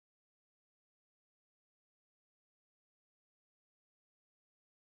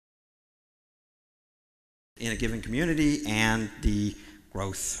in a given community and the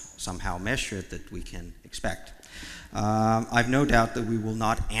growth somehow measured that we can expect. I've no doubt that we will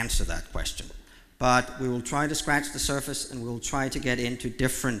not answer that question, but we will try to scratch the surface and we'll try to get into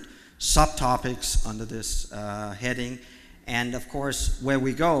different subtopics under this heading. And of course, where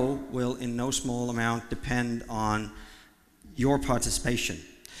we go will in no small amount depend on your participation.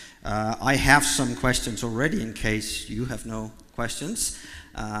 I have some questions already in case you have no questions,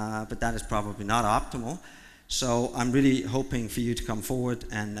 but that is probably not optimal. So I'm really hoping for you to come forward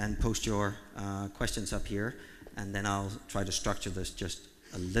and post your questions up here, and then I'll try to structure this just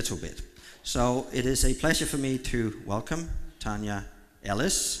a little bit. So it is a pleasure for me to welcome Tanya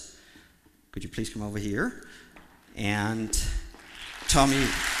Ellis. Could you please come over here? And Tommy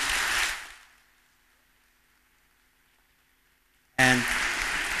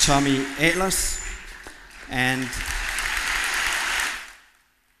Ehlers and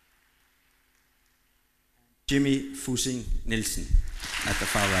Jimmy Fussing Nielsen at the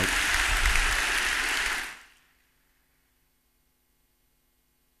far right.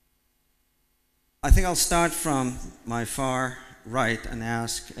 I think I'll start from my far right and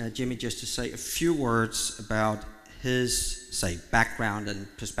ask Jimmy just to say a few words about his, say, background and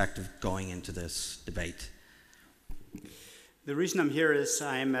perspective going into this debate. The reason I'm here is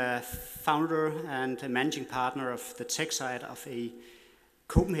I'm a founder and a managing partner of the tech side of a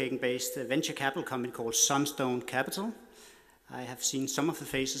Copenhagen-based venture capital company called Sunstone Capital. I have seen some of the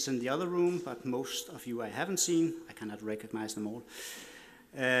faces in the other room, but most of you I haven't seen. I cannot recognize them all.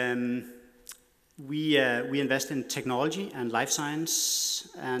 We invest in technology and life science,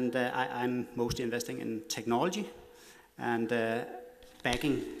 and I'm mostly investing in technology and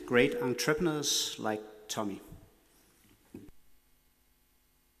backing great entrepreneurs like Tommy.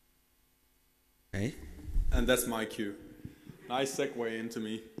 Okay. And that's my cue. Nice segue into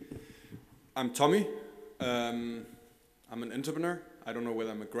me. I'm Tommy. I'm an entrepreneur. I don't know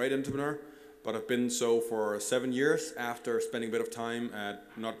whether I'm a great entrepreneur, but I've been so for 7 years after spending a bit of time at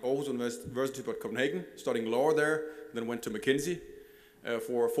not Aarhus Universitet but Copenhagen, studying law there, then went to McKinsey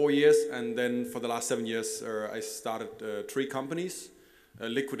for 4 years, and then for the last 7 years I started 3 companies,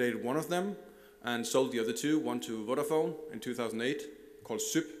 liquidated one of them, and sold the other 2, one to Vodafone in 2008, called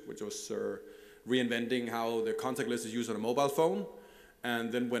SYP, which was reinventing how the contact list is used on a mobile phone,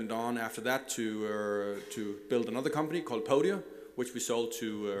 and then went on after that to build another company called Podia, which we sold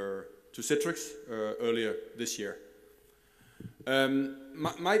to Citrix earlier this year.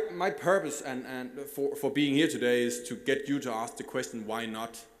 My purpose and for being here today is to get you to ask the question, why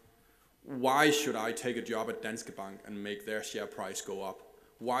not? Why should I take a job at Danske Bank and make their share price go up?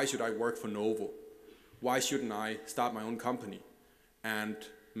 Why should I work for Novo? Why shouldn't I start my own company and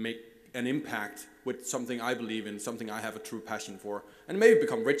make an impact with something I believe in, something I have a true passion for, and maybe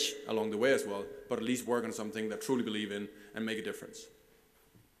become rich along the way as well, but at least work on something that I truly believe in and make a difference.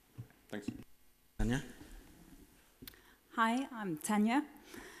 Thanks. Tanya? Hi, I'm Tanya,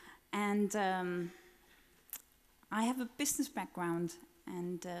 and I have a business background,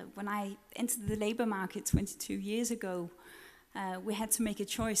 and when I entered the labor market 22 years ago, we had to make a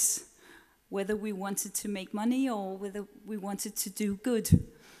choice whether we wanted to make money or whether we wanted to do good.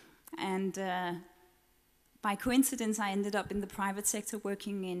 And by coincidence, I ended up in the private sector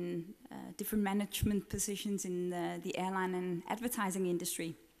working in different management positions in the airline and advertising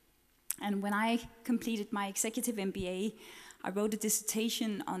industry. And when I completed my executive MBA, I wrote a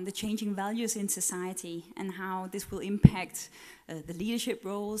dissertation on the changing values in society and how this will impact the leadership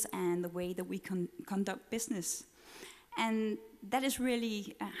roles and the way that we conduct business. And that is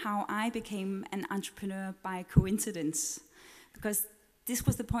really how I became an entrepreneur by coincidence, because this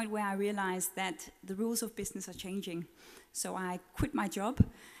was the point where I realized that the rules of business are changing. So I quit my job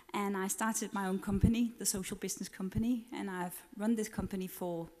and I started my own company, the Social Business Company, and I've run this company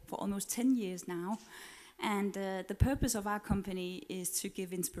for almost 10 years now. And the purpose of our company is to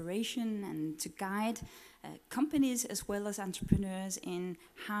give inspiration and to guide companies as well as entrepreneurs in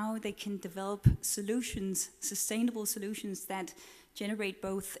how they can develop solutions, sustainable solutions that generate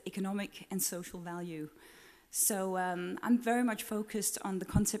both economic and social value. So I'm very much focused on the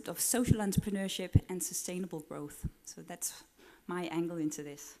concept of social entrepreneurship and sustainable growth. So that's my angle into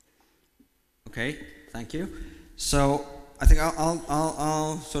this. Okay, thank you. So I think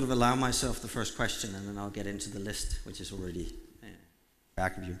I'll sort of allow myself the first question, and then I'll get into the list, which is already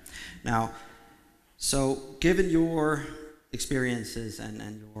back of you. Now, so given your experiences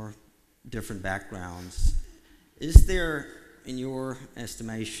and your different backgrounds, is there, in your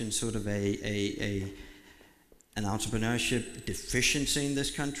estimation, sort of an entrepreneurship deficiency in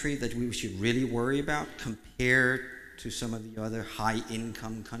this country that we should really worry about compared to some of the other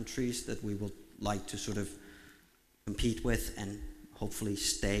high-income countries that we would like to sort of compete with and hopefully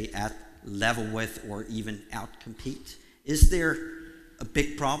stay at level with or even outcompete? Is there a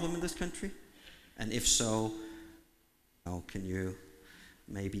big problem in this country? And if so, can you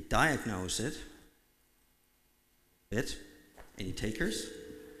maybe diagnose it? Any takers?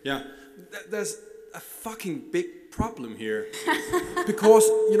 Yeah, there's a fucking big problem here. Because,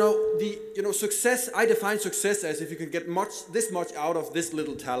 success, I define success as if you can get this much out of this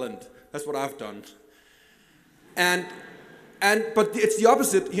little talent. That's what I've done. But it's the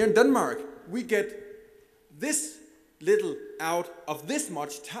opposite here in Denmark. We get this little out of this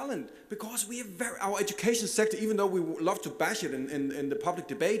much talent because we have our education sector, even though we love to bash it in the public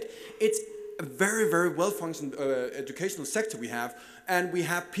debate, it's a very, very well-functioned educational sector we have. And we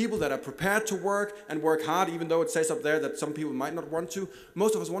have people that are prepared to work and work hard, even though it says up there that some people might not want to.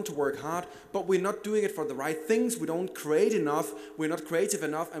 Most of us want to work hard, but we're not doing it for the right things. We don't create enough, we're not creative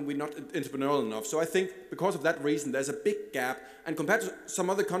enough, and we're not entrepreneurial enough. So I think because of that reason, there's a big gap. And compared to some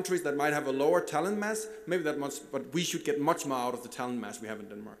other countries that might have a lower talent mass, maybe that much, but we should get much more out of the talent mass we have in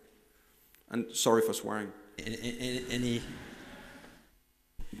Denmark. And sorry for swearing. Any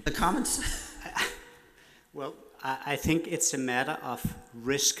the comments? Well, I think it's a matter of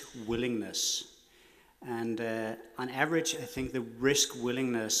risk willingness. And on average, I think the risk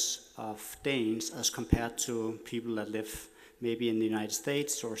willingness of Danes as compared to people that live maybe in the United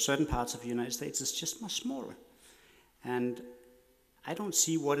States or certain parts of the United States is just much smaller. And I don't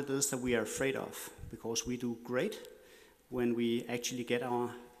see what it is that we are afraid of, because we do great when we actually get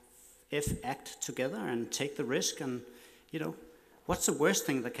our act together and take the risk. And, what's the worst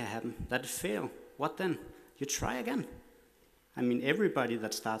thing that can happen? That it fail. What then? You try again. I mean, everybody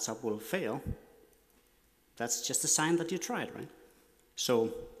that starts up will fail. That's just a sign that you tried, right?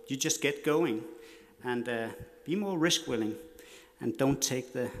 So you just get going and be more risk willing, and don't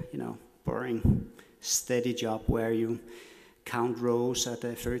take the boring steady job where you count rows at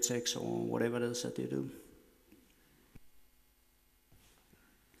the Vertex or whatever it is that you do.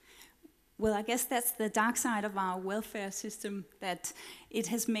 Well, I guess that's the dark side of our welfare system, that it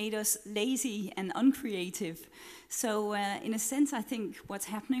has made us lazy and uncreative. So in a sense, I think what's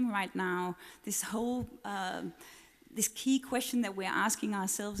happening right now, this whole, this key question that we're asking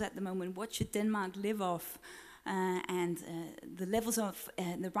ourselves at the moment, what should Denmark live off? And the levels of,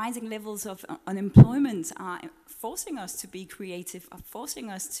 the rising levels of unemployment are forcing us to be creative, are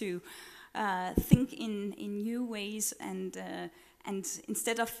forcing us to think in new ways, and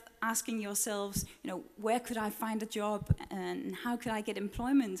instead of asking yourselves, where could I find a job and how could I get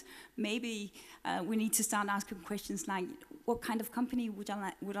employment, maybe we need to start asking questions like, what kind of company would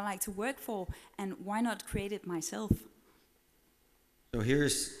I like to work for, and why not create it myself? So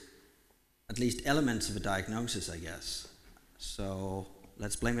here's at least elements of a diagnosis, I guess. So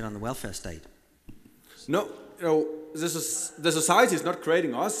let's blame it on the welfare state. No, the society is not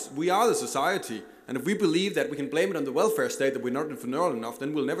creating us. We are the society. And if we believe that we can blame it on the welfare state, that we're not entrepreneurial enough,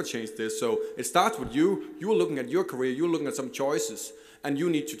 then we'll never change this. So it starts with you. You're looking at your career. You're looking at some choices. And you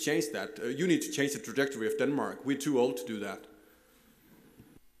need to change that. You need to change the trajectory of Denmark. We're too old to do that.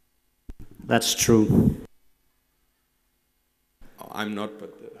 That's true. Oh, I'm not,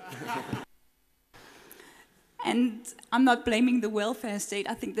 but... And I'm not blaming the welfare state.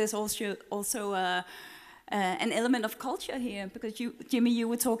 I think there's also an element of culture here, because Jimmy, you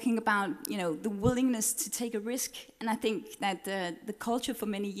were talking about the willingness to take a risk, and I think that the culture for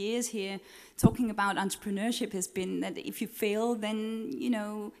many years here, talking about entrepreneurship, has been that if you fail, then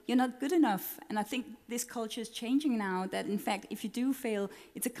you're not good enough. And I think this culture is changing now. That in fact, if you do fail,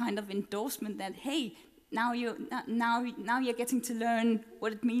 it's a kind of endorsement that hey, now you're getting to learn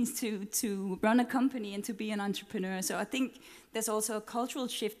what it means to run a company and to be an entrepreneur. So I think there's also a cultural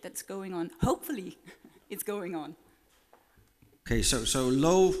shift that's going on. Hopefully. It's going on. Okay, so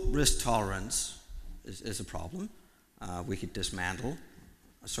low risk tolerance is a problem. We could dismantle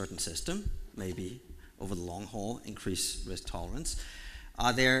a certain system, maybe over the long haul, increase risk tolerance.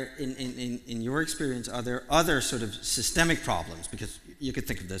 Are there, in your experience, are there other sort of systemic problems? Because you could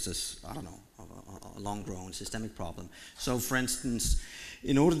think of this as, I don't know, a long-grown systemic problem. So for instance,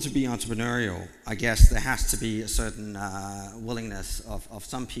 in order to be entrepreneurial, I guess there has to be a certain willingness of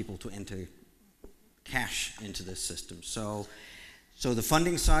some people to enter cash into this system. So the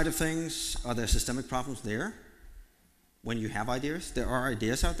funding side of things, are there systemic problems there? When you have ideas, there are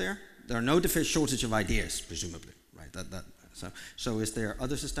ideas out there. There are no shortage of ideas, presumably, right? So is there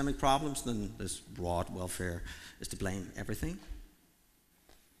other systemic problems than this broad welfare is to blame everything?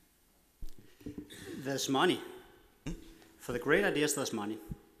 There's money. For the great ideas, there's money.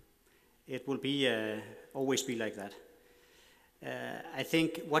 It will be always be like that. I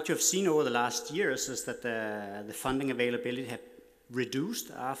think what you've seen over the last years is that the funding availability have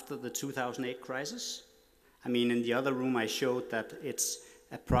reduced after the 2008 crisis. I mean, in the other room I showed that it's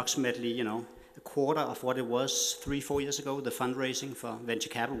approximately, a quarter of what it was 3-4 years ago, the fundraising for venture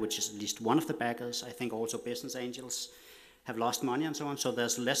capital, which is at least one of the backers. I think also business angels have lost money and so on, so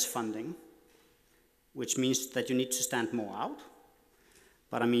there's less funding, which means that you need to stand more out.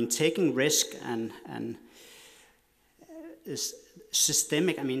 But I mean, taking risk and is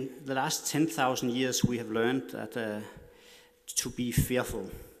systemic. I mean, the last 10,000 years we have learned that to be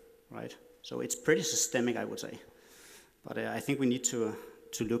fearful, right? So it's pretty systemic, I would say. But I think we need to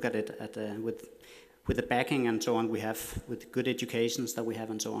look at it with the backing and so on we have, with good educations that we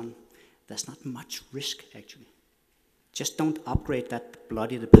have and so on. There's not much risk, actually. Just don't upgrade that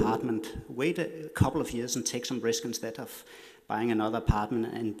bloody department. Wait a couple of years and take some risk instead of buying another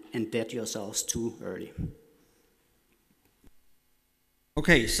apartment and debt yourselves too early.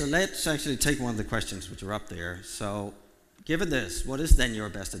 Okay, so let's actually take one of the questions which are up there. So, given this, what is then your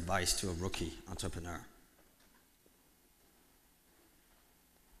best advice to a rookie entrepreneur?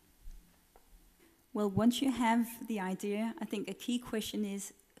 Well, once you have the idea, I think a key question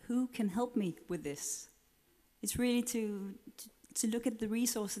is, who can help me with this? It's really to look at the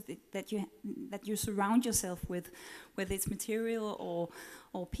resources that you surround yourself with, whether it's material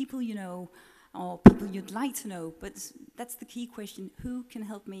or people you know, or people you'd like to know. But that's the key question: who can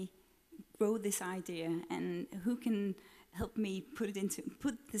help me grow this idea, and who can help me put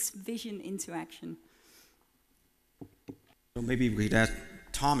this vision into action? So maybe we could ask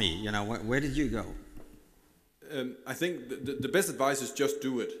Tommy. Where did you go? I think the best advice is just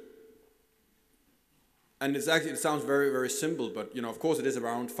do it. And it sounds very, very simple, but of course it is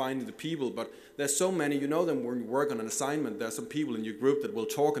around finding the people, but there's so many, them when you work on an assignment, there's some people in your group that will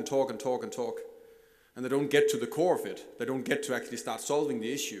talk and talk and talk and talk, and they don't get to the core of it. They don't get to actually start solving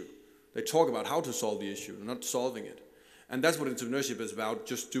the issue. They talk about how to solve the issue, not solving it. And that's what entrepreneurship is about.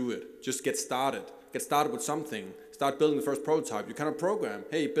 Just do it. Just get started. Get started with something. Start building the first prototype. You kind of program.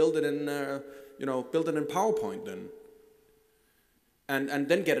 Hey, build it in, build it in PowerPoint then. And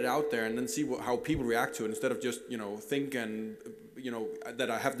then get it out there and then see how people react to it, instead of just, think and, that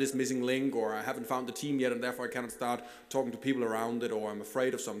I have this missing link, or I haven't found the team yet and therefore I cannot start talking to people around it, or I'm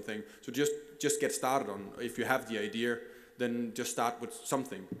afraid of something. So just get started on, if you have the idea, then just start with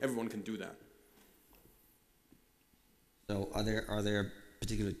something. Everyone can do that. So are there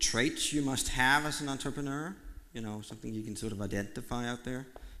particular traits you must have as an entrepreneur? Something you can sort of identify out there?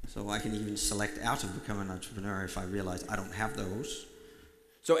 So I can even select out of becoming an entrepreneur if I realize I don't have those.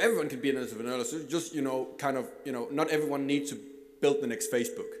 So everyone can be an entrepreneur. So just, not everyone needs to build the next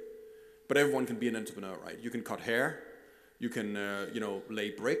Facebook, but everyone can be an entrepreneur, right? You can cut hair, you can,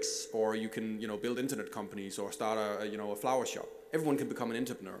 lay bricks, or you can, build internet companies or start a flower shop. Everyone can become an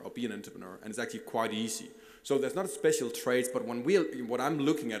entrepreneur or be an entrepreneur, and it's actually quite easy. So there's not special traits, but what I'm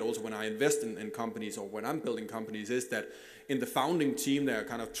looking at also when I invest in companies or when I'm building companies is that in the founding team there are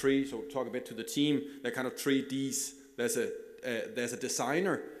kind of three, so talk a bit to the team, there are kind of 3 Ds. There's a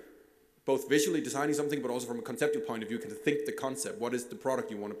designer, both visually designing something, but also from a conceptual point of view, can think the concept. What is the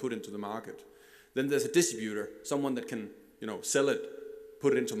product you want to put into the market? Then there's a distributor, someone that can, sell it,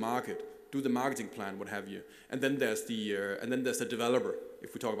 put it into market, do the marketing plan, what have you. And then there's the developer,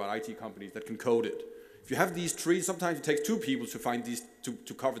 if we talk about IT companies, that can code it. If you have these 3, sometimes it takes 2 people to find these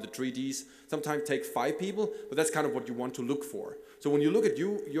to cover the 3 Ds. Sometimes it takes 5 people, but that's kind of what you want to look for. So when you look at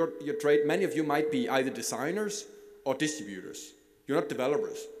your trade, many of you might be either designers or distributors. You're not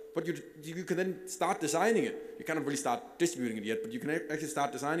developers, but you can then start designing it. You cannot really start distributing it yet, but you can actually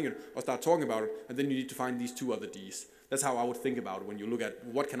start designing it or start talking about it, and then you need to find these 2 other Ds. That's how I would think about it when you look at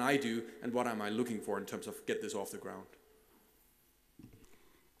what can I do and what am I looking for in terms of get this off the ground.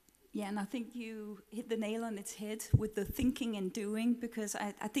 Yeah, and I think you hit the nail on its head with the thinking and doing, because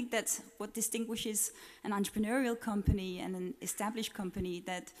I think that's what distinguishes an entrepreneurial company and an established company,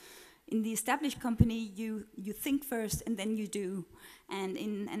 that in the established company, you think first and then you do. And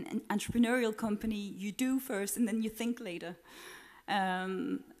in an entrepreneurial company, you do first and then you think later.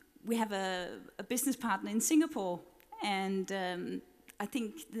 We have a business partner in Singapore, and I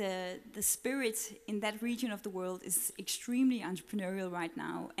think the spirit in that region of the world is extremely entrepreneurial right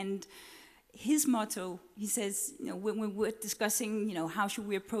now. And his motto, he says, when we're discussing, how should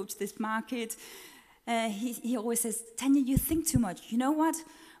we approach this market, he always says, Tanya, you think too much. You know what?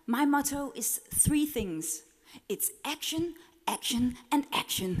 My motto is 3 things. It's action, action, and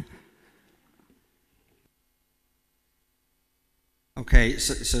action. Okay,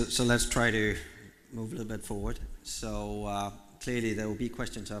 so let's try to move a little bit forward. So clearly there will be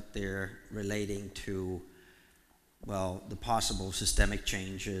questions up there relating to well, the possible systemic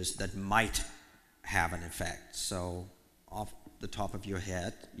changes that might have an effect. So off the top of your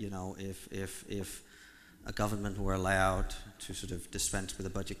head, you know, if a government were allowed to sort of dispense with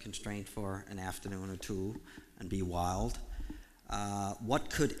a budget constraint for an afternoon or two and be wild, what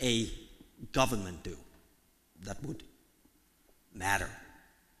could a government do that would matter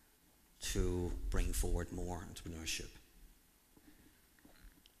to bring forward more entrepreneurship?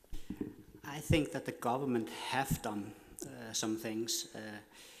 I think that the government have done some things.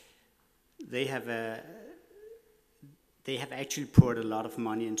 They have actually poured a lot of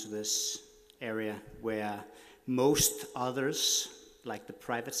money into this area where most others, like the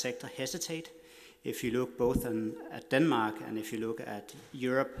private sector, hesitate. If you look both at Denmark and if you look at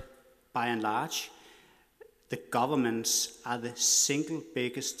Europe, by and large, the governments are the single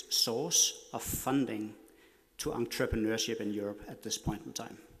biggest source of funding to entrepreneurship in Europe at this point in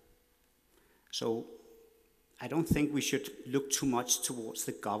time. So I don't think we should look too much towards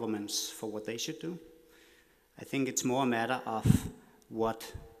the governments for what they should do. I think it's more a matter of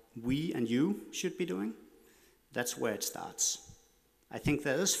what we and you should be doing. That's where it starts. I think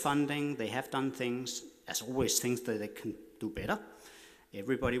there is funding, they have done things, as always, things that they can do better.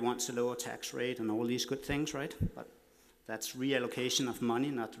 Everybody wants a lower tax rate and all these good things, right? But that's reallocation of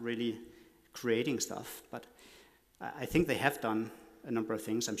money, not really creating stuff. But I think they have done a number of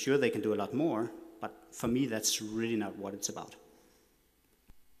things. I'm sure they can do a lot more, but for me, that's really not what it's about.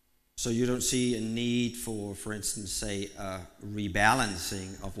 So you don't see a need for instance, say, a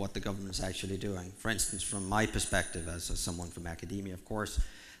rebalancing of what the government's actually doing? For instance, from my perspective as someone from academia, of course,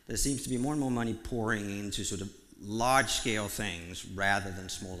 there seems to be more and more money pouring into sort of large-scale things rather than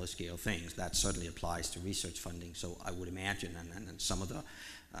smaller-scale things. That certainly applies to research funding. So I would imagine, and some of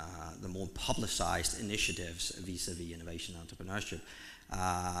the more publicized initiatives vis-a-vis innovation and entrepreneurship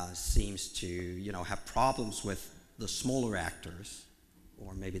seems to, you know, have problems with the smaller actors,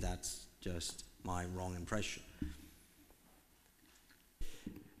 or maybe that's just my wrong impression.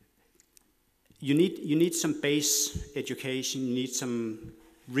 You need some base education, you need some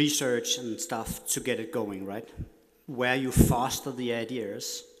research and stuff to get it going, right? Where you foster the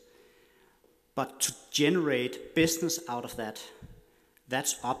ideas. But to generate business out of that,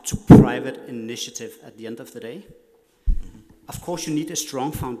 that's up to private initiative at the end of the day. Of course, you need a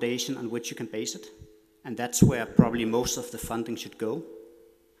strong foundation on which you can base it. And that's where probably most of the funding should go.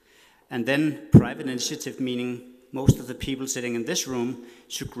 And then private initiative, meaning most of the people sitting in this room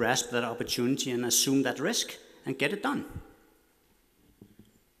should grasp that opportunity and assume that risk and get it done.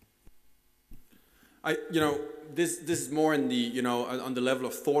 This is more in the, on the level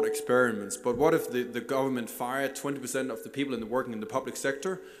of thought experiments, but what if the government fired 20% of the people working in the public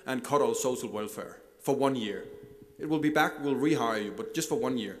sector and cut all social welfare for 1 year? It will be back, we'll rehire you, but just for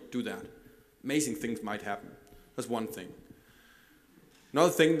 1 year, do that. Amazing things might happen. That's one thing.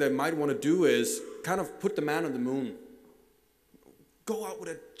 Another thing they might want to do is kind of put the man on the moon. Go out with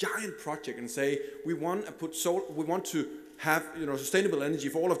a giant project and say, we want to have sustainable energy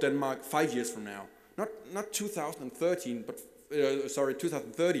for all of Denmark 5 years from now. Not 2013, but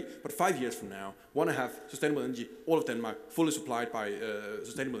 2030, but 5 years from now. Want to have sustainable energy, all of Denmark, fully supplied by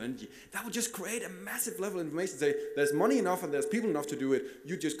sustainable energy. That would just create a massive level of information. Say, there's money enough and there's people enough to do it.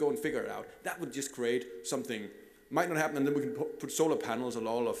 You just go and figure it out. That would just create something. Might not happen, and then we can put solar panels on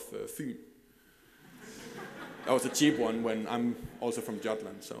all of Fyn. That was a cheap one when I'm also from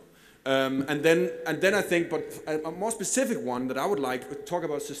Jutland, so. And then I think, but a more specific one that I would like to talk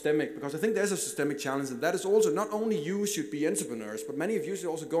about systemic, because I think there's a systemic challenge, and that is also not only you should be entrepreneurs, but many of you should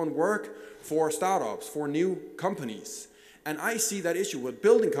also go and work for startups, for new companies. And I see that issue with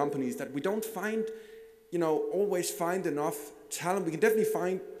building companies that we don't find, always find enough talent. We can definitely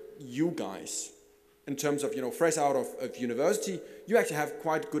find you guys. In terms of, fresh out of university, you actually have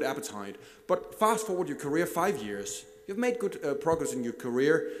quite good appetite. But fast forward your career 5 years. You've made good progress in your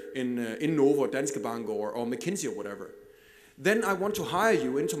career in Novo, Danske Bank, or McKinsey or whatever. Then I want to hire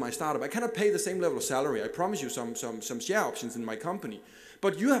you into my startup. I cannot pay the same level of salary. I promise you some share options in my company.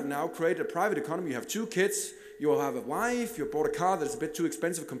 But you have now created a private economy. You have 2 kids. You have a wife. You bought a car that's a bit too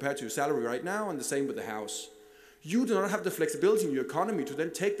expensive compared to your salary right now, and the same with the house. You do not have the flexibility in your economy to then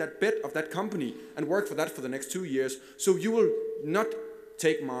take that bit of that company and work for that for the next 2 years. So you will not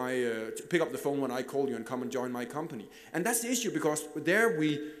take pick up the phone when I call you and come and join my company. And that's the issue, because there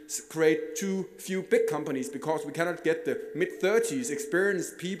we create too few big companies because we cannot get the mid-30s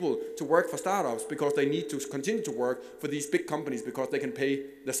experienced people to work for startups because they need to continue to work for these big companies because they can pay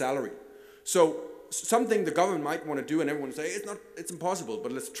the salary. So something the government might want to do, and everyone will say it's impossible,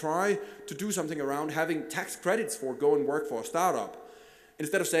 but let's try to do something around having tax credits for go and work for a startup.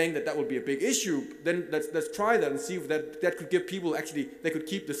 Instead of saying that will be a big issue, then let's try that and see if that could give people, actually, they could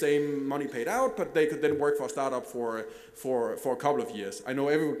keep the same money paid out, but they could then work for a startup for a couple of years. I know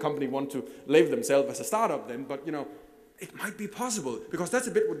every company wants to label themselves as a startup then, but it might be possible, because that's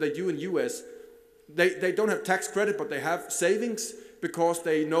a bit what they do in US. They don't have tax credit, but they have savings, because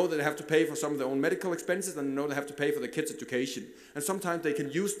they know that they have to pay for some of their own medical expenses, and they know they have to pay for their kids' education. And sometimes they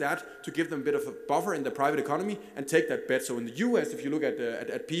can use that to give them a bit of a buffer in the private economy and take that bet. So in the US, if you look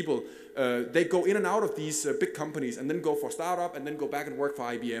at people, they go in and out of these big companies and then go for a startup and then go back and work for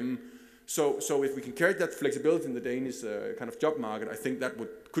IBM. So if we can carry that flexibility in the Danish kind of job market, I think that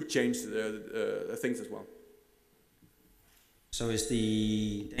could change things as well. So is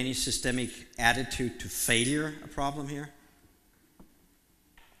the Danish systemic attitude to failure a problem here?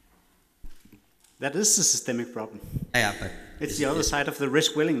 That is a systemic problem. Yeah, but it's the other side of the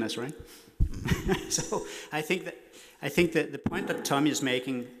risk willingness, right? So I think that the point that Tommy is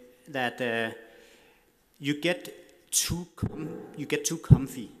making, that you get too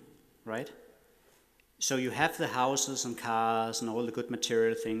comfy, right? So you have the houses and cars and all the good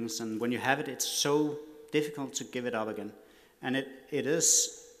material things, and when you have it, it's so difficult to give it up again. And it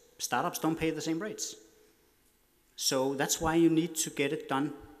is, startups don't pay the same rates. So that's why you need to get it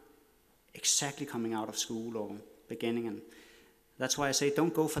done exactly coming out of school or beginning. And that's why I say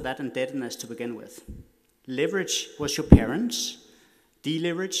don't go for that indebtedness to begin with. Leverage was your parents.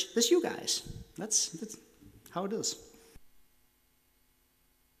 Deleverage, this you guys. That's how it is.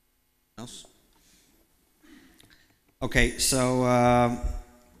 Else? Okay, so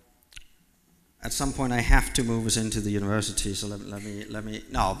at some point I have to move us into the university, so let me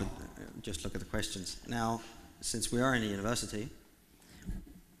no, but just look at the questions. Now, since we are in a university,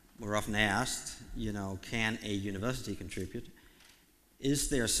 we're often asked, can a university contribute? Is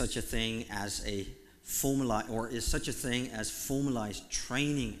there such a thing as is such a thing as formalized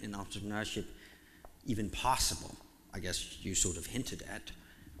training in entrepreneurship even possible? I guess you sort of hinted at,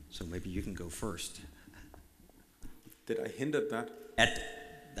 so maybe you can go first. Did I hint at that?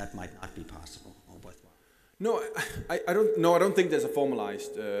 That might not be possible or worthwhile. No, I don't think there's a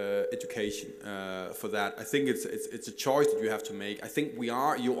formalized education for that. I think it's a choice that you have to make. I think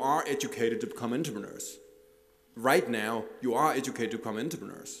you are educated to become entrepreneurs. Right now, you are educated to become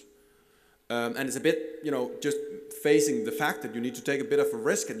entrepreneurs. And it's a bit, just facing the fact that you need to take a bit of a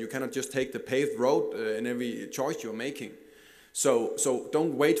risk, and you cannot just take the paved road in every choice you're making. So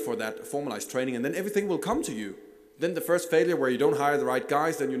don't wait for that formalized training, and then everything will come to you. Then the first failure where you don't hire the right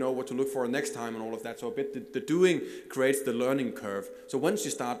guys, then you know what to look for next time and all of that. So a bit the doing creates the learning curve. So once you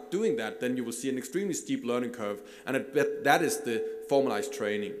start doing that, then you will see an extremely steep learning curve, and that is the formalized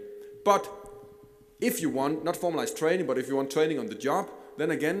training. But if you want, not formalized training, but if you want training on the job, then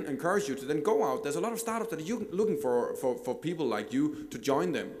again, encourage you to then go out. There's a lot of startups that are looking for people like you to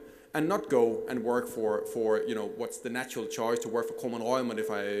join them, and not go and work for what's the natural choice, to work for Common Royman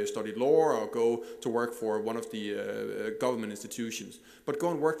if I studied law, or go to work for one of the government institutions. But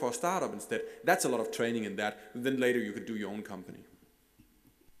go and work for a startup instead. That's a lot of training in that. And then later you could do your own company.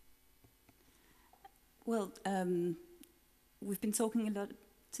 Well, we've been talking a lot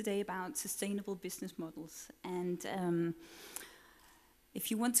today about sustainable business models, and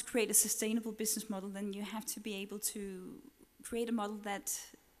if you want to create a sustainable business model, then you have to be able to create a model that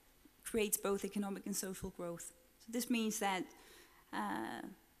creates both economic and social growth. So this means that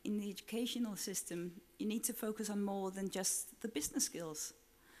in the educational system, you need to focus on more than just the business skills.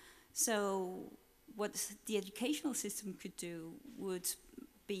 So what the educational system could do would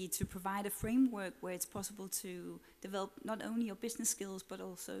be to provide a framework where it's possible to develop not only your business skills, but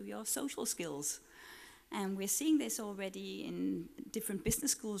also your social skills. And we're seeing this already in different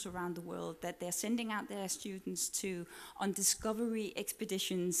business schools around the world, that they're sending out their students on discovery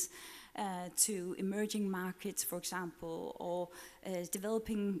expeditions to emerging markets, for example, or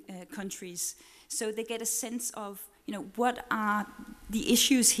developing countries. So they get a sense of, what are the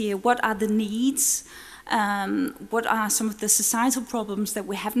issues here, what are the needs, what are some of the societal problems that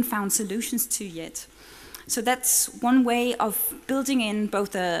we haven't found solutions to yet. So that's one way of building in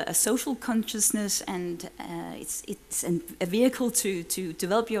both a social consciousness, and it's a vehicle to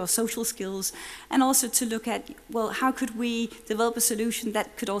develop your social skills, and also to look at, well, how could we develop a solution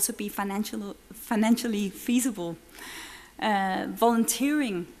that could also be financially feasible.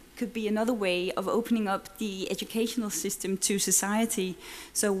 Volunteering could be another way of opening up the educational system to society.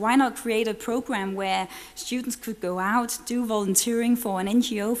 So why not create a program where students could go out, do volunteering for an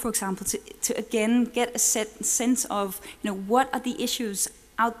NGO, for example, to again get a sense of, what are the issues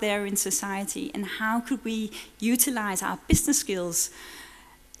out there in society, and how could we utilize our business skills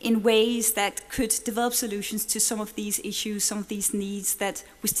in ways that could develop solutions to some of these issues, some of these needs that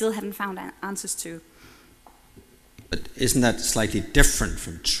we still haven't found answers to. But isn't that slightly different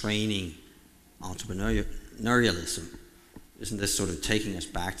from training entrepreneurialism? Isn't this sort of taking us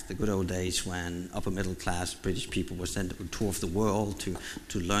back to the good old days when upper middle class British people were sent on a tour of the world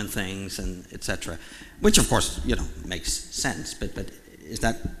to learn things and etc. Which of course, you know, makes sense. But is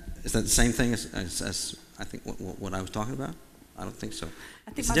that the same thing as I think what I was talking about? I don't think so.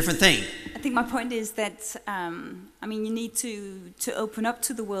 It's a different thing. I think my point is that, I mean, you need to open up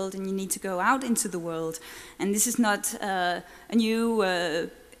to the world and you need to go out into the world. And this is not a new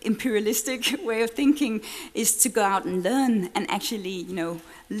imperialistic way of thinking, is to go out and learn and actually, you know,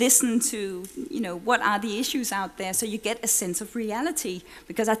 listen to, you know, what are the issues out there so you get a sense of reality.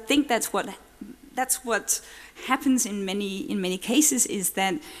 Because I think that's what happens in many cases, is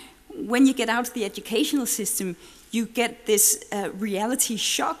that when you get out of the educational system, you get this reality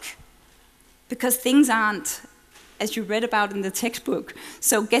shock because things aren't as you read about in the textbook.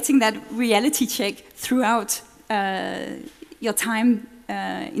 So getting that reality check throughout your time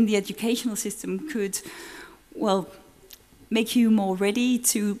in the educational system could, well, make you more ready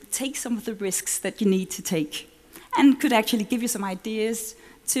to take some of the risks that you need to take, and could actually give you some ideas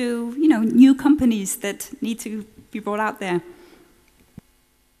to, you know, new companies that need to be brought out there.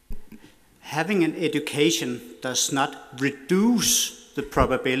 Having an education does not reduce the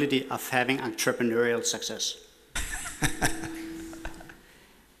probability of having entrepreneurial success.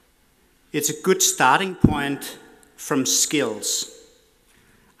 It's a good starting point from skills.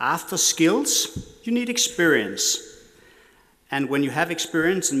 After skills, you need experience. And when you have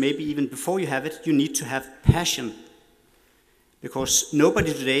experience, and maybe even before you have it, you need to have passion. Because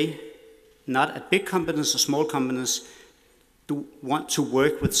nobody today, not at big companies or small companies, do want to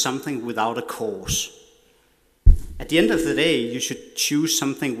work with something without a cause. At the end of the day, you should choose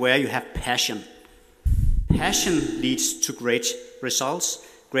something where you have passion. Passion leads to great results,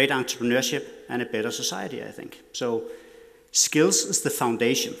 great entrepreneurship, and a better society, I think. So skills is the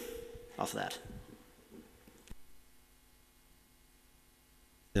foundation of that.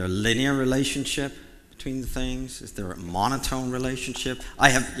 Is there a linear relationship between the things? Is there a monotone relationship? I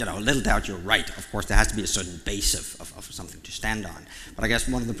have, you know, little doubt you're right. Of course, there has to be a certain base of something to stand on. But I guess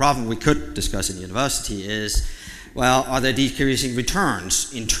one of the problems we could discuss in university is, well, are there decreasing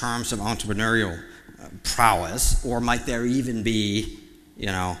returns in terms of entrepreneurial prowess, or might there even be, you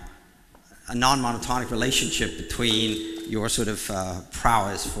know, a non-monotonic relationship between your sort of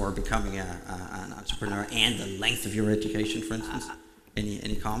prowess for becoming an entrepreneur and the length of your education, for instance?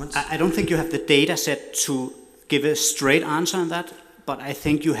 Any comments? I don't think you have the data set to give a straight answer on that, but I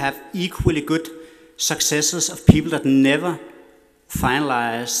think you have equally good successes of people that never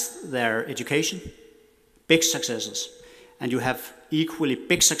finalized their education, big successes. And you have equally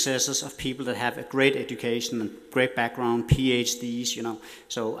big successes of people that have a great education and great background, PhDs, you know.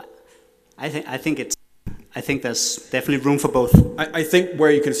 So I think there's definitely room for both. I think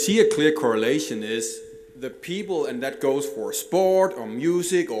where you can see a clear correlation is the people, and that goes for sport or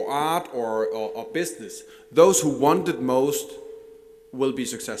music or art or business, those who want it most will be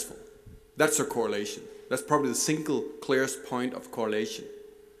successful. That's a correlation. That's probably the single clearest point of correlation.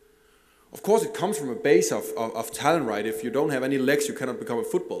 Of course, it comes from a base of talent, right? If you don't have any legs, you cannot become a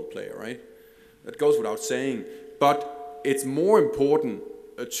football player, right? That goes without saying. But it's more important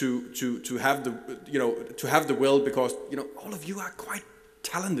to have the, you know, to have the will, because, you know, all of you are quite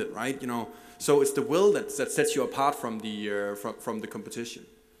talented, right? You know, so it's the will that sets you apart from the competition.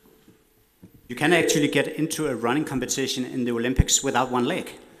 You can actually get into a running competition in the Olympics without one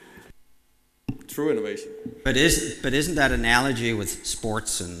leg. True innovation. But isn't that analogy with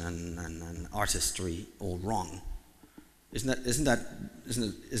sports and artistry all wrong? Isn't that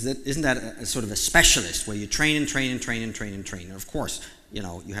a sort of a specialist where you train and train and train and train and train? And of course, you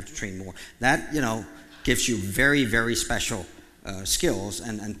know, you have to train more. That, you know, gives you very, very special skills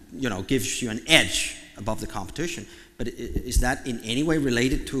and you know, gives you an edge above the competition. But is that in any way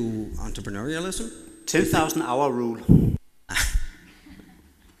related to entrepreneurialism? 10,000 hour rule.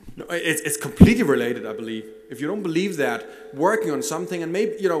 No, it's completely related, I believe. If you don't believe that, working on something, and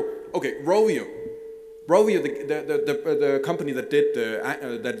maybe, you know, okay, Rovio, the company that did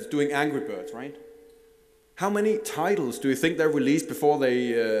that's doing Angry Birds, right? How many titles do you think they released before they,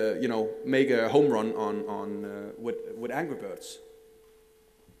 you know, make a home run with Angry Birds?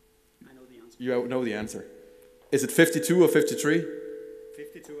 I know the answer. You know the answer. Is it 52 or 53?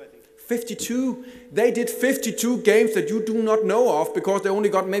 52, I think. 52. They did 52 games that you do not know of because they only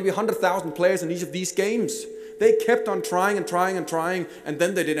got maybe 100,000 players in each of these games. They kept on trying and trying and trying, and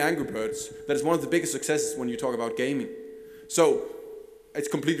then they did Angry Birds. That is one of the biggest successes when you talk about gaming. So it's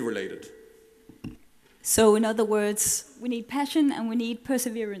completely related. So in other words, we need passion and we need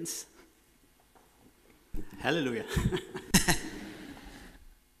perseverance. Hallelujah.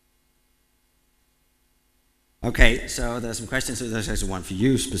 Okay, so there's some questions. So there's actually one for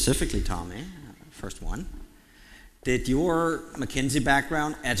you specifically, Tommy. First one. Did your McKinsey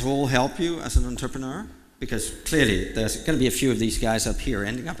background at all help you as an entrepreneur? Because clearly there's going to be a few of these guys up here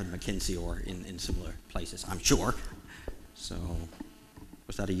ending up at McKinsey or in similar places, I'm sure. So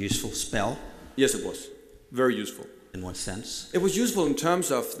was that a useful spell? Yes, it was. Very useful. In what sense? It was useful in terms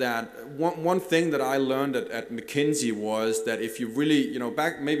of that one thing that I learned at McKinsey was that if you really,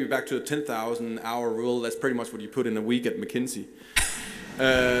 maybe back to the 10,000 hour rule, that's pretty much what you put in a week at McKinsey.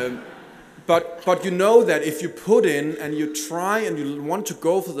 But you know that if you put in and you try and you want to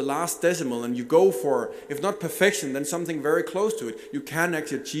go for the last decimal and you go for, if not perfection, then something very close to it, you can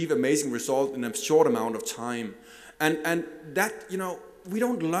actually achieve amazing results in a short amount of time. And that, we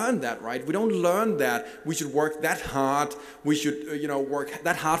don't learn that, right? We don't learn that we should work that hard. We should, work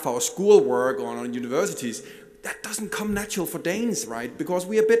that hard for our schoolwork or on universities. That doesn't come natural for Danes, right? Because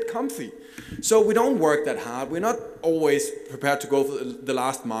we're a bit comfy. So we don't work that hard. We're not always prepared to go for the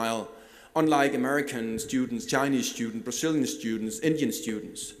last mile, unlike American students, Chinese students, Brazilian students, Indian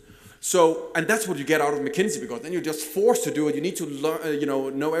students. So, and that's what you get out of McKinsey, because then you're just forced to do it. You need to learn,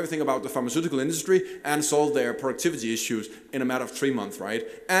 know everything about the pharmaceutical industry and solve their productivity issues in a matter of 3 months, right?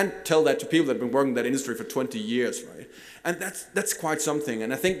 And tell that to people that have been working in that industry for 20 years, right? And that's quite something.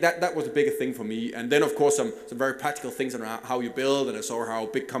 And I think that was a bigger thing for me. And then, of course, some very practical things around how you build, and I saw how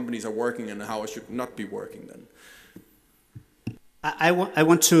big companies are working and how I should not be working then. I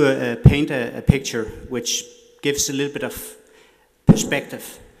want to paint a picture which gives a little bit of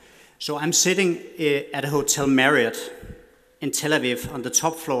perspective. So I'm sitting at a Hotel Marriott in Tel Aviv on the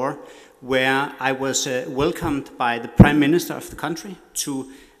top floor, where I was welcomed by the Prime Minister of the country to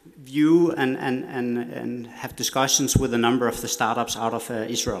view and have discussions with a number of the startups out of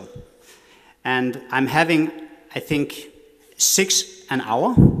Israel. And I'm having, I think, 6 an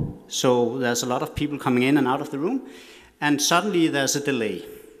hour. So there's a lot of people coming in and out of the room. And suddenly there's a delay.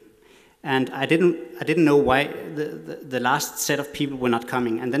 And I didn't know why the last set of people were not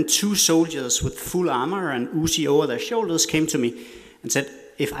coming. And then 2 soldiers with full armor and Uzi over their shoulders came to me and said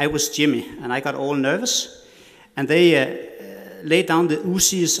if I was Jimmy. And I got all nervous. And they laid down the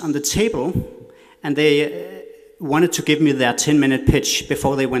Uzis on the table, and they wanted to give me their 10-minute pitch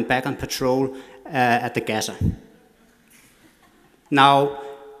before they went back on patrol at the Gaza. Now,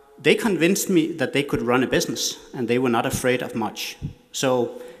 they convinced me that they could run a business, and they were not afraid of much.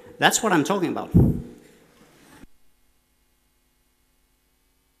 So that's what I'm talking about.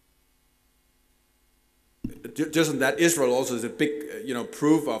 Just that Israel also is a big,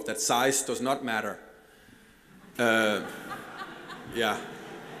 proof of that size does not matter. Yeah.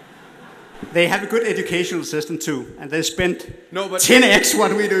 They have a good educational system too, and they spent 10x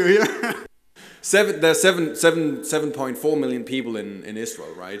what we do here. There's 7.4 million people in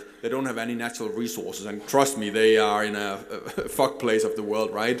Israel, right? They don't have any natural resources, and trust me, they are in a fuck place of the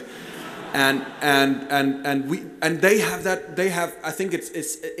world, right? And they have that. They have, I think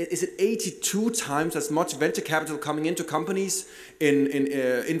is it 82 times as much venture capital coming into companies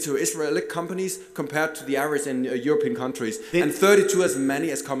into Israeli companies compared to the average in European countries, and 32 as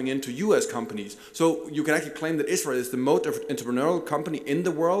many as coming into US companies. So you can actually claim that Israel is the most entrepreneurial company in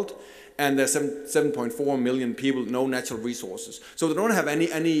the world. And there's 7.4 million people, no natural resources. So they don't have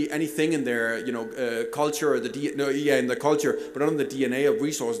anything in their culture, in the culture, but not in the DNA of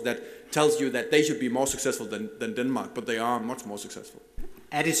resources that tells you that they should be more successful than Denmark, but they are much more successful.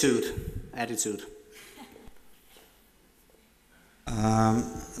 Attitude.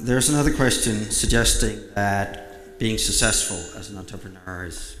 There's another question suggesting that being successful as an entrepreneur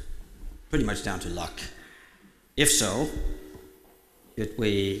is pretty much down to luck. If so, can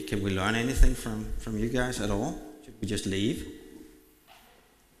we learn anything from you guys at all? Should we just leave?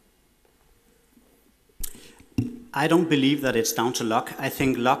 I don't believe that it's down to luck. I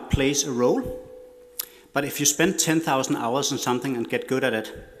think luck plays a role. But if you spend 10,000 hours on something and get good at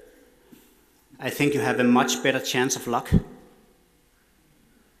it, I think you have a much better chance of luck.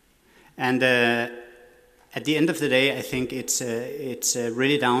 And at the end of the day, I think it's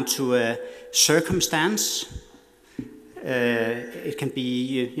really down to circumstance. It can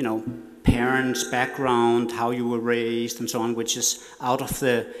be, parents' background, how you were raised, and so on, which is out of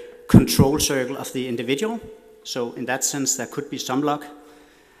the control circle of the individual. So in that sense, there could be some luck.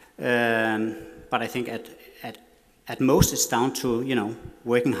 But I think at most, it's down to,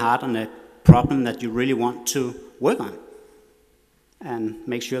 working hard on a problem that you really want to work on and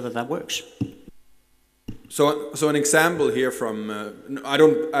make sure that works. So an example here from I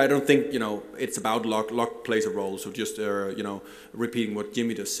don't think it's about luck. Luck plays a role. So just repeating what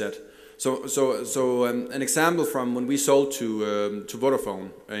Jimmy just said. So an example from when we sold to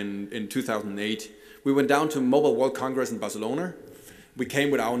Vodafone in 2008. We went down to Mobile World Congress in Barcelona. We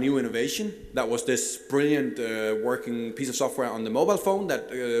came with our new innovation. That was this brilliant working piece of software on the mobile phone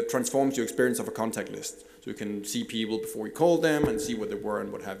that transforms your experience of a contact list. So you can see people before you call them and see what they were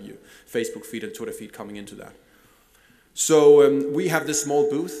and what have you. Facebook feed and Twitter feed coming into that. So we have this small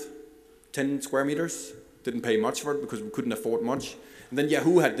booth, 10 square meters. Didn't pay much for it because we couldn't afford much. And then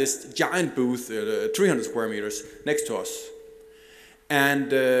Yahoo had this giant booth, 300 square meters, next to us.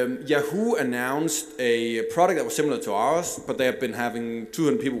 And Yahoo announced a product that was similar to ours, but they have been having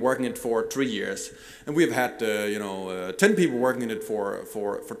 200 people working it for 3 years. And we've had 10 people working in it for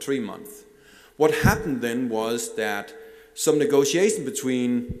 3 months. What happened then was that some negotiation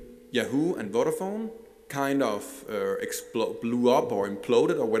between Yahoo and Vodafone kind of blew up or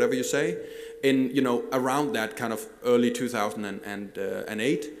imploded or whatever you say in around that kind of early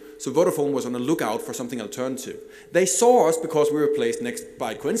 2008. So Vodafone was on the lookout for something alternative. They saw us because we were placed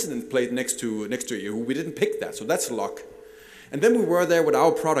by coincidence next to Yahoo. We didn't pick that, so that's luck. And then we were there with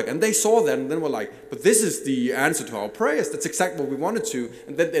our product, and they saw that, and then were like, but this is the answer to our prayers. That's exactly what we wanted to.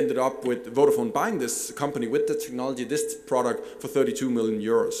 And then ended up with Vodafone buying this company with the technology, this product, for 32 million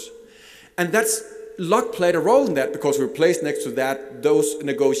euros. And luck played a role in that because we were placed next to that. Those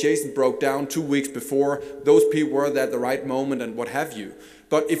negotiations broke down 2 weeks before. Those people were there at the right moment and what have you.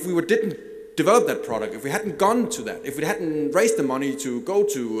 But if we didn't develop that product, if we hadn't gone to that, if we hadn't raised the money to go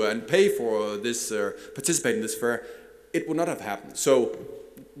to and pay for this, participate in this fair, it would not have happened. So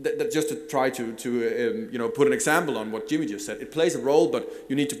just to try to put an example on what Jimmy just said, it plays a role, but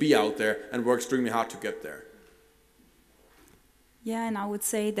you need to be out there and work extremely hard to get there. Yeah, and I would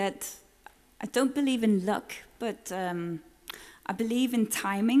say that I don't believe in luck, but I believe in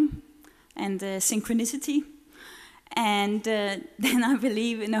timing and synchronicity. And then I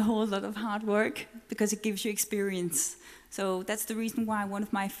believe in a whole lot of hard work because it gives you experience. So that's the reason why one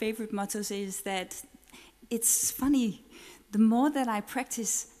of my favorite mottos is that it's funny, the more that I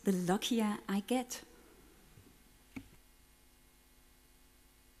practice, the luckier I get.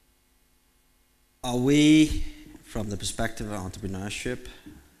 Are we, from the perspective of entrepreneurship,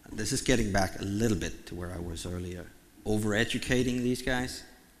 this is getting back a little bit to where I was earlier, overeducating these guys?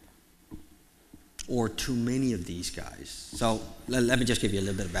 Or too many of these guys? So let me just give you a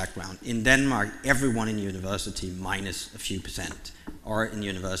little bit of background. In Denmark, everyone in university, minus a few percent, are in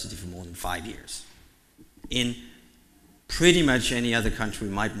university for more than 5 years. In pretty much any other country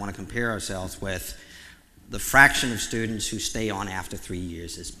we might want to compare ourselves with, the fraction of students who stay on after 3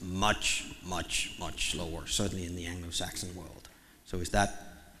 years is much, much, much lower, certainly in the Anglo-Saxon world. So is that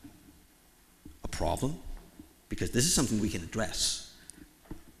a problem? Because this is something we can address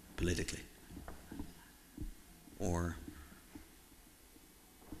politically. Or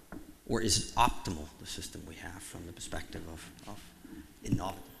is it optimal, the system we have, from the perspective of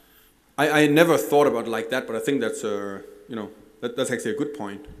innovative? I never thought about it like that, but I think that's that's actually a good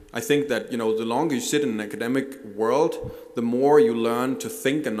point. I think that the longer you sit in an academic world, the more you learn to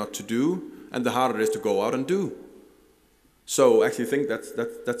think and not to do, and the harder it is to go out and do. So I actually think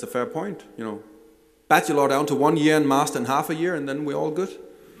that's a fair point. Bachelor down to 1 year and master in half a year, and then we're all good.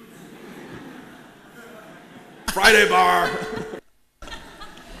 Friday bar.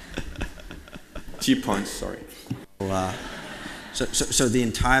 Cheap points, sorry. So the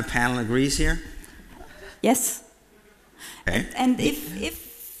entire panel agrees here? Yes. Okay. And if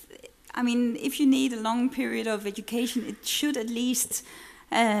you need a long period of education, it should at least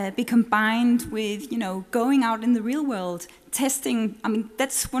be combined with going out in the real world, testing. I mean,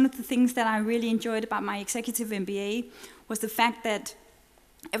 that's one of the things that I really enjoyed about my executive MBA was the fact that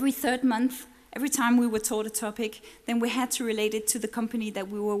every third month, every time we were taught a topic, then we had to relate it to the company that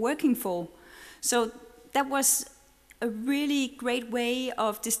we were working for. So that was a really great way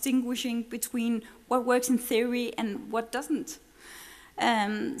of distinguishing between what works in theory and what doesn't.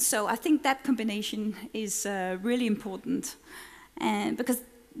 So I think that combination is really important. Because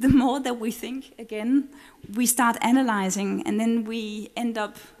the more that we think, again, we start analyzing, and then we end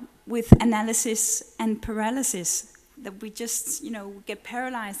up with analysis and paralysis, that we just, get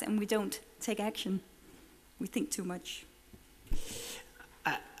paralyzed and we don't take action. We think too much.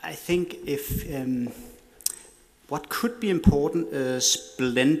 I think what could be important is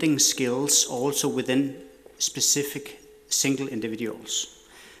blending skills also within specific single individuals.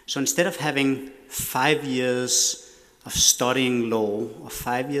 So instead of having 5 years of studying law or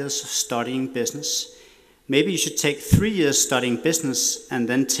 5 years of studying business, maybe you should take 3 years studying business and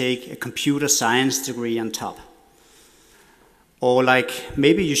then take a computer science degree on top. Or like,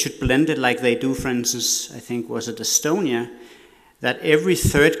 maybe you should blend it like they do, for instance, I think was it Estonia, that every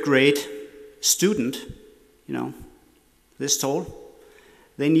 3rd grade student, you know, this tall,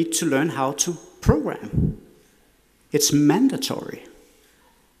 they need to learn how to program. It's mandatory.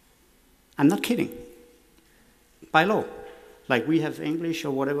 I'm not kidding. By law. Like we have English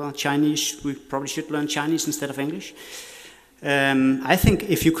or whatever, Chinese, we probably should learn Chinese instead of English. I think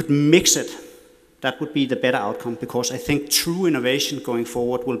if you could mix it, that would be the better outcome, because I think true innovation going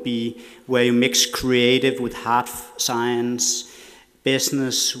forward will be where you mix creative with hard science,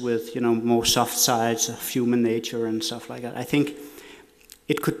 business with, you know, more soft sides of human nature and stuff like that. I think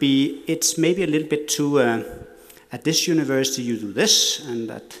it could be, it's maybe a little bit too, at this university you do this,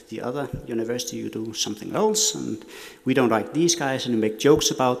 and at the other university you do something else, and we don't like these guys, and we make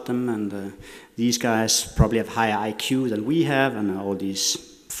jokes about them, and these guys probably have higher IQ than we have, and all these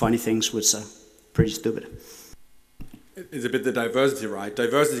funny things which are pretty stupid. It's a bit the diversity, right?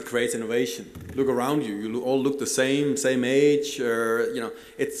 Diversity creates innovation. Look around you. You all look the same age. You know,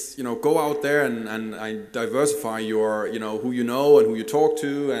 it's, you know, go out there and diversify your, you know, who you know and who you talk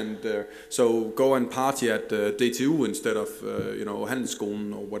to, and so go and party at DTU instead of you know,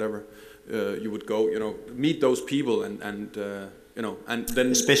 Handelsskolen or whatever you would go. You know, meet those people and you know, and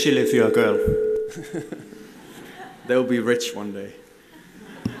then especially if you're a girl, they'll be rich one day.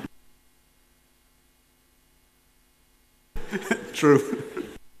 True.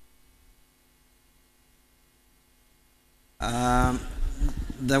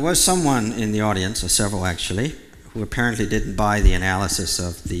 There was someone in the audience, or several actually, who apparently didn't buy the analysis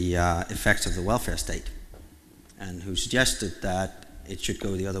of the effects of the welfare state, and who suggested that it should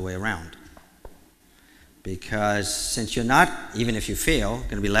go the other way around. Because since you're not, even if you fail,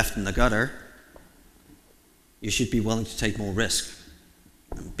 going to be left in the gutter, you should be willing to take more risk.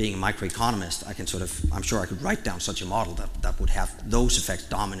 Being a microeconomist, I can sort of, I'm sure I could write down such a model that would have those effects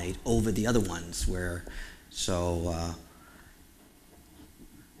dominate over the other ones, where, so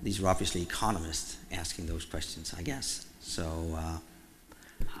these are obviously economists asking those questions, I guess. So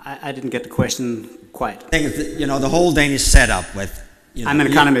I didn't get the question quite. I think that, you know, the whole Danish setup with, you know, I'm an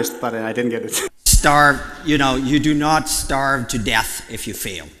economist, but I didn't get it. You know, you do not starve to death if you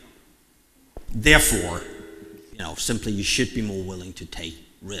fail. Therefore, you know, simply you should be more willing to take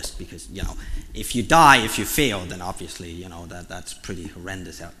risk, because, you know, if you die, if you fail, then obviously, you know, that's pretty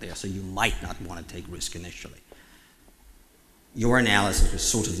horrendous out there. So you might not want to take risk initially. Your analysis was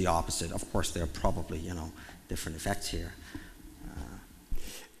sort of the opposite. Of course, there are probably, you know, different effects here.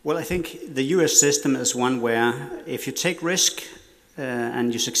 Well, I think the US system is one where if you take risk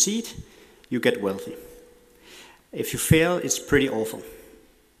and you succeed, you get wealthy. If you fail, it's pretty awful.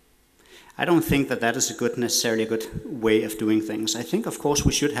 I don't think that is necessarily a good way of doing things. I think, of course,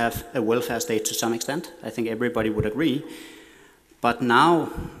 we should have a welfare state to some extent. I think everybody would agree. But now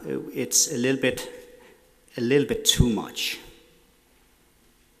it's a little bit too much,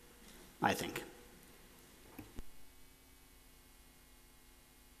 I think.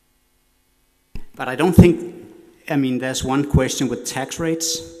 But I don't think, I mean, there's one question with tax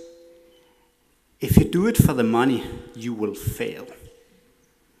rates. If you do it for the money, you will fail.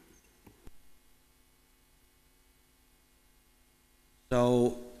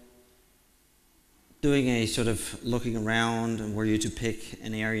 So, doing a sort of looking around, and were you to pick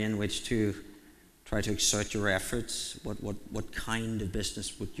an area in which to try to exert your efforts, what kind of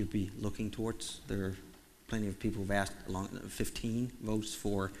business would you be looking towards? There are plenty of people who've asked, along 15 votes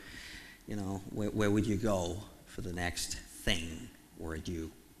for, you know, where would you go for the next thing, or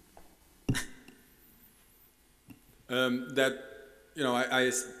you? That, you know,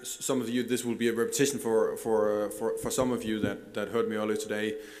 some of you, this will be a repetition for some of you that heard me earlier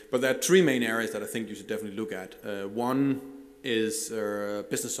today, but there are 3 main areas that I think you should definitely look at. One is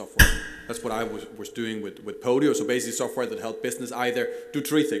business software. That's what I was doing with Podio. So basically software that help business either do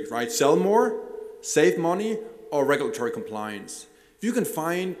 3 things, right? Sell more, save money, or regulatory compliance. If you can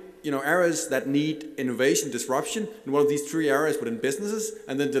find, you know, areas that need innovation, disruption in one of these 3 areas within businesses,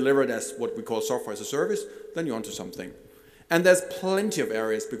 and then deliver it as what we call software as a service, then you're onto something. And there's plenty of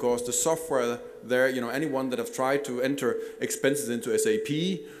areas, because the software there, you know, anyone that have tried to enter expenses into SAP,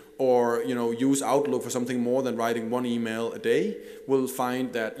 or, you know, use Outlook for something more than writing 1 email a day, will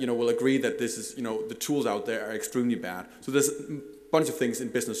find that, you know, will agree that this is, you know, the tools out there are extremely bad. So there's a bunch of things in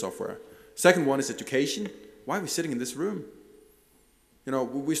business software. Second one is education. Why are we sitting in this room? You know,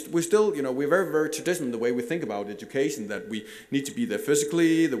 we still, you know, we're very, very traditional in the way we think about education, that we need to be there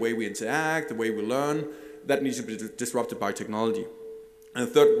physically, the way we interact, the way we learn. That needs to be disrupted by technology. And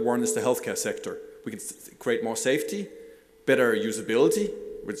the third one is the healthcare sector. We can create more safety, better usability,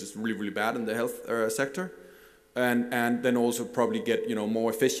 which is really, really bad in the health sector, and then also probably get more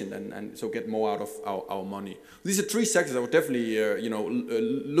efficient and so get more out of our money. These are three sectors I would definitely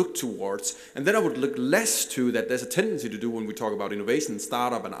look towards, and then I would look less to that. There's a tendency to do when we talk about innovation,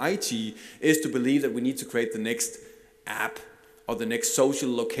 startup, and IT is to believe that we need to create the next app or the next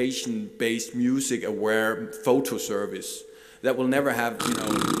social location-based music-aware photo service that will never have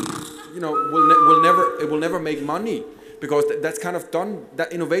will never make money. Because that's kind of done,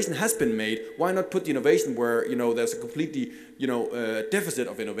 that innovation has been made. Why not put the innovation where there's a completely deficit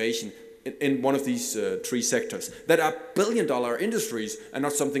of innovation in one of these three sectors that are billion-dollar industries and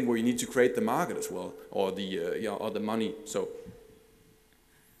not something where you need to create the market as well or the money. So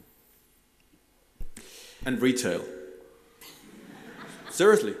and retail.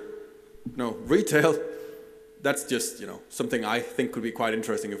 Seriously, no retail. That's just something I think could be quite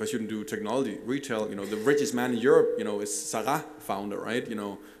interesting if I shouldn't do technology. Retail, the richest man in Europe, is Sarah founder, right?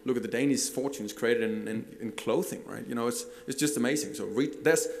 Look at the Danish fortunes created in clothing, right? It's just amazing. So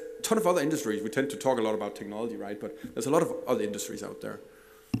there's a ton of other industries. We tend to talk a lot about technology, right? But there's a lot of other industries out there.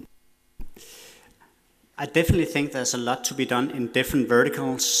 I definitely think there's a lot to be done in different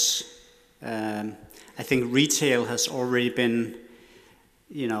verticals. I think retail has already been,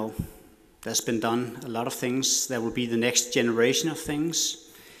 there's been done a lot of things. There will be the next generation of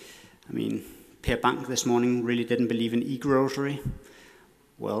things. I mean, Per Bank this morning really didn't believe in e-grocery.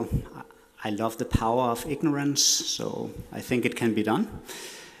 Well, I love the power of ignorance, so I think it can be done.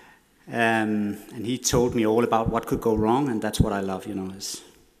 And he told me all about what could go wrong, and that's what I love, is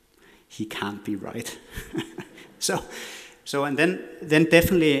he can't be right. So and then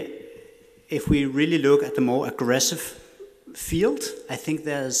definitely, if we really look at the more aggressive field, I think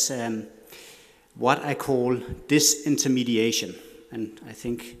there's what I call disintermediation. And I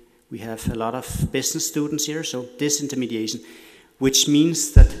think we have a lot of business students here, so disintermediation, which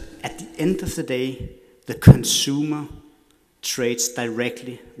means that at the end of the day, the consumer trades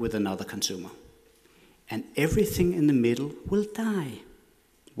directly with another consumer. And everything in the middle will die.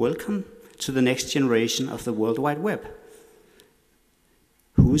 Welcome to the next generation of the World Wide Web.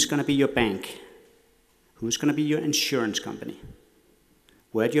 Who's going to be your bank? Who's going to be your insurance company?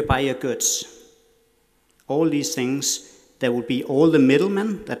 Where do you buy your goods? All these things, there will be all the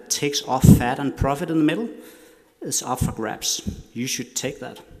middlemen that takes off fat and profit in the middle is up for grabs. You should take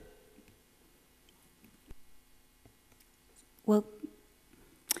that. Well,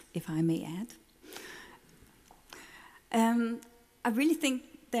 if I may add, I really think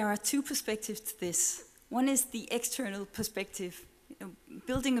there are two perspectives to this. One is the external perspective.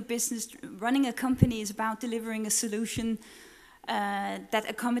 Building a business, running a company is about delivering a solution that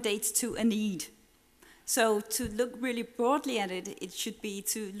accommodates to a need. So to look really broadly at it, it should be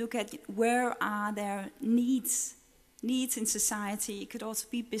to look at where are there needs in society. It could also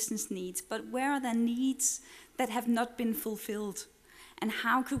be business needs, but where are there needs that have not been fulfilled? And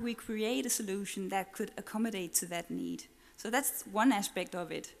how could we create a solution that could accommodate to that need? So that's one aspect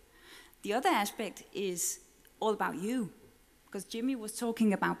of it. The other aspect is all about you. Because Jimmy was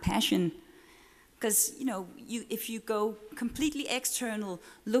talking about passion. Because if you go completely external,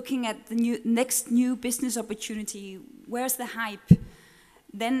 looking at the next new business opportunity, where's the hype?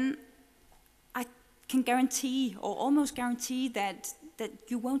 Then I can guarantee, or almost guarantee, that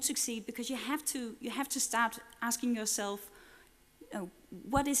you won't succeed, because you have to start asking yourself,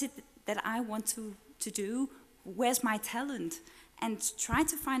 what is it that I want to do? Where's my talent? And try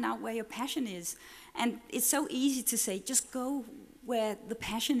to find out where your passion is. And it's so easy to say, just go where the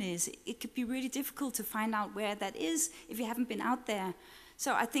passion is. It could be really difficult to find out where that is if you haven't been out there.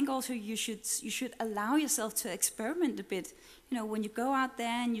 So I think also you should allow yourself to experiment a bit. When you go out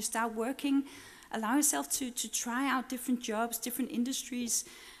there and you start working, allow yourself to try out different jobs, different industries,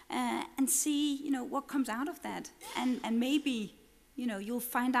 and see what comes out of that. And maybe you'll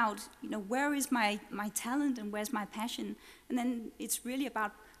find out where is my talent and where's my passion. And then it's really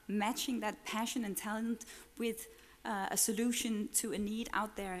about matching that passion and talent with a solution to a need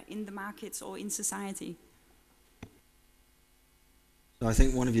out there in the markets or in society. So I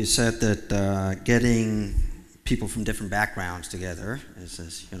think one of you said that getting people from different backgrounds together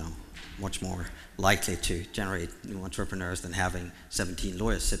is much more likely to generate new entrepreneurs than having 17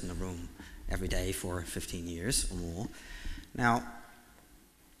 lawyers sit in a room every day for 15 years or more. Now,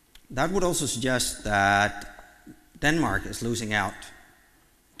 that would also suggest that Denmark is losing out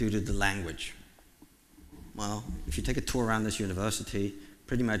due to the language. Well, if you take a tour around this university,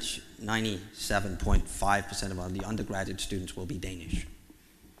 pretty much 97.5% of the undergraduate students will be Danish.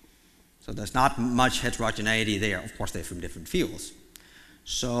 So there's not much heterogeneity there. Of course, they're from different fields.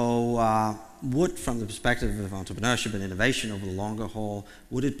 So would, from the perspective of entrepreneurship and innovation over the longer haul,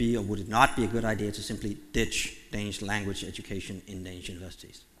 would it be or would it not be a good idea to simply ditch Danish language education in Danish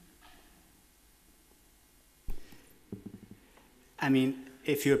universities? I mean,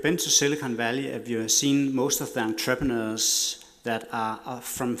 if you've been to Silicon Valley, if you have seen most of the entrepreneurs that are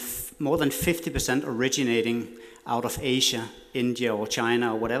from more than 50% originating out of Asia, India or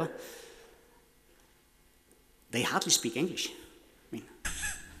China or whatever, they hardly speak English. I mean,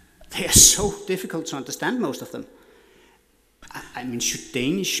 they are so difficult to understand, most of them. I mean, should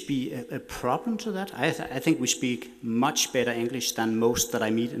Danish be a problem to that? I think we speak much better English than most that I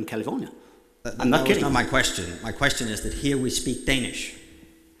meet in California. I'm not kidding. That's not my question. My question is that here we speak Danish.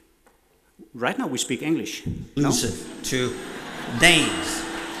 Right now we speak English. Exclusive to Danes.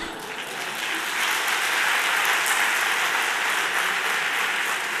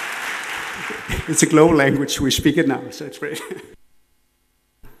 It's a global language. We speak it now, so it's great.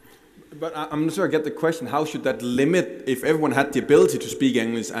 But I'm not sure I get the question. How should that limit, if everyone had the ability to speak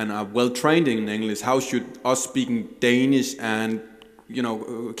English and are well trained in English, how should us speaking Danish and, you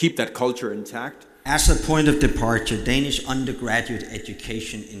know, keep that culture intact? As a point of departure, Danish undergraduate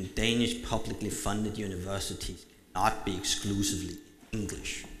education in Danish publicly funded universities cannot be exclusively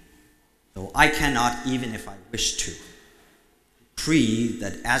English. So I cannot, even if I wish to, decree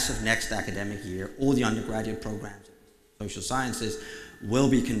that as of next academic year, all the undergraduate programs in social sciences will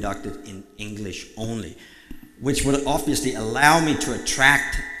be conducted in English only, which would obviously allow me to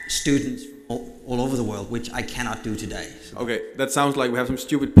attract students all over the world, which I cannot do today. So. Okay, that sounds like we have some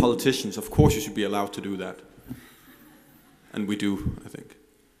stupid politicians. Of course you should be allowed to do that. And we do, I think.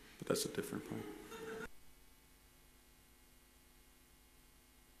 But that's a different point.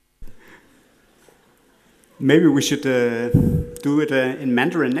 Maybe we should do it in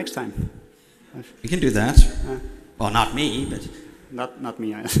Mandarin next time. We can do that. Well, not me, but... Not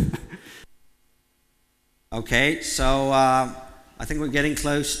me. Okay, so I think we're getting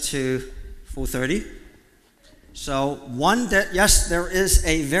close to 4:30. So yes, there is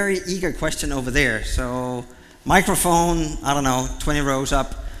a very eager question over there. So microphone, I don't know, 20 rows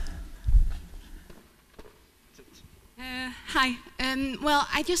up. Hi. Well,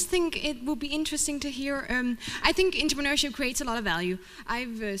 I just think it will be interesting to hear. I think entrepreneurship creates a lot of value.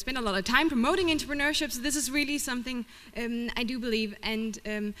 I've spent a lot of time promoting entrepreneurship, so this is really something I do believe. And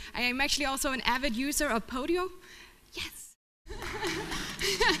I am actually also an avid user of Podio. Yes.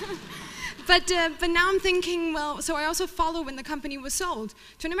 But now I'm thinking, well, so I also follow when the company was sold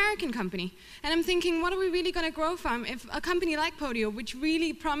to an American company. And I'm thinking, what are we really going to grow from if a company like Podio, which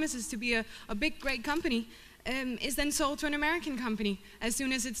really promises to be a big, great company, is then sold to an American company as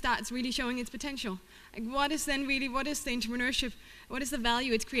soon as it starts really showing its potential? Like, what is the entrepreneurship, what is the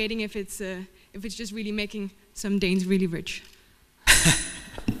value it's creating if it's just really making some Danes really rich?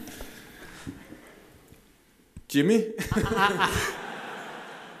 Jimmy?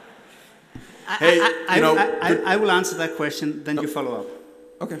 I will answer that question, then you follow up.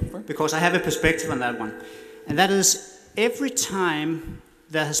 Okay, fine. Because I have a perspective on that one. And that is, every time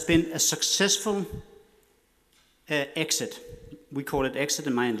there has been a successful exit, we call it exit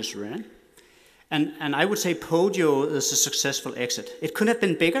in my industry, right? And I would say Podio is a successful exit. It could have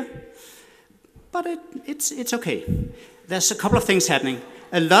been bigger, but it's okay. There's a couple of things happening.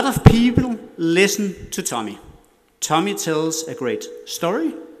 A lot of people listen to Tommy. Tommy tells a great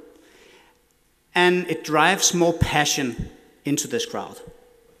story, and it drives more passion into this crowd.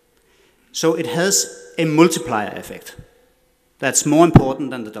 So it has a multiplier effect that's more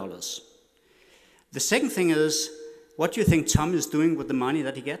important than the dollars. The second thing is, what do you think Tommy is doing with the money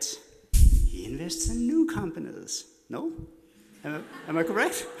that he gets? He invests in new companies. No? Am I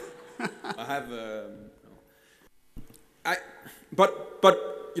correct? I have,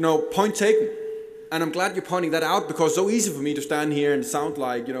 but you know, point taken. And I'm glad you're pointing that out, because it's so easy for me to stand here and sound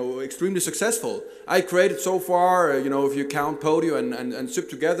like, you know, extremely successful. I created so far, you know, if you count Podio and SIP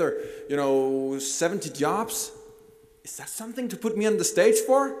together, you know, 70 jobs. Is that something to put me on the stage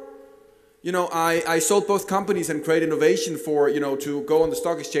for? You know, I sold both companies and created innovation for, you know, to go on the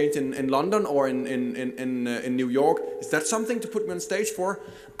stock exchange in London or in New York. Is that something to put me on stage for?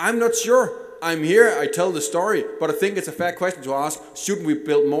 I'm not sure. I'm here, I tell the story, but I think it's a fair question to ask, shouldn't we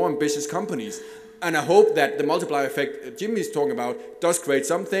build more ambitious companies? And I hope that the multiplier effect Jimmy is talking about does create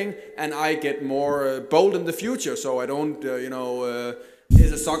something, and I get more bold in the future, so I don't, you know,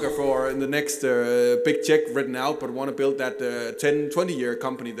 is a sucker for in the next big check written out, but want to build that 10, 20-year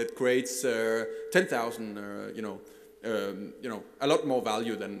company that creates 10,000, you know, a lot more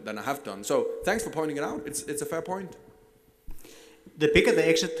value than I have done. So thanks for pointing it out. It's a fair point. The bigger the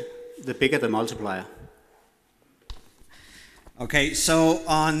exit, the bigger the multiplier. Okay, so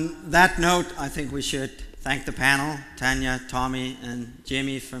on that note, I think we should thank the panel, Tanya, Tommy, and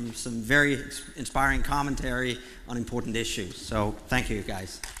Jimmy, from some very inspiring commentary on important issues. So thank you,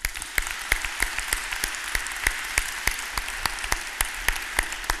 guys.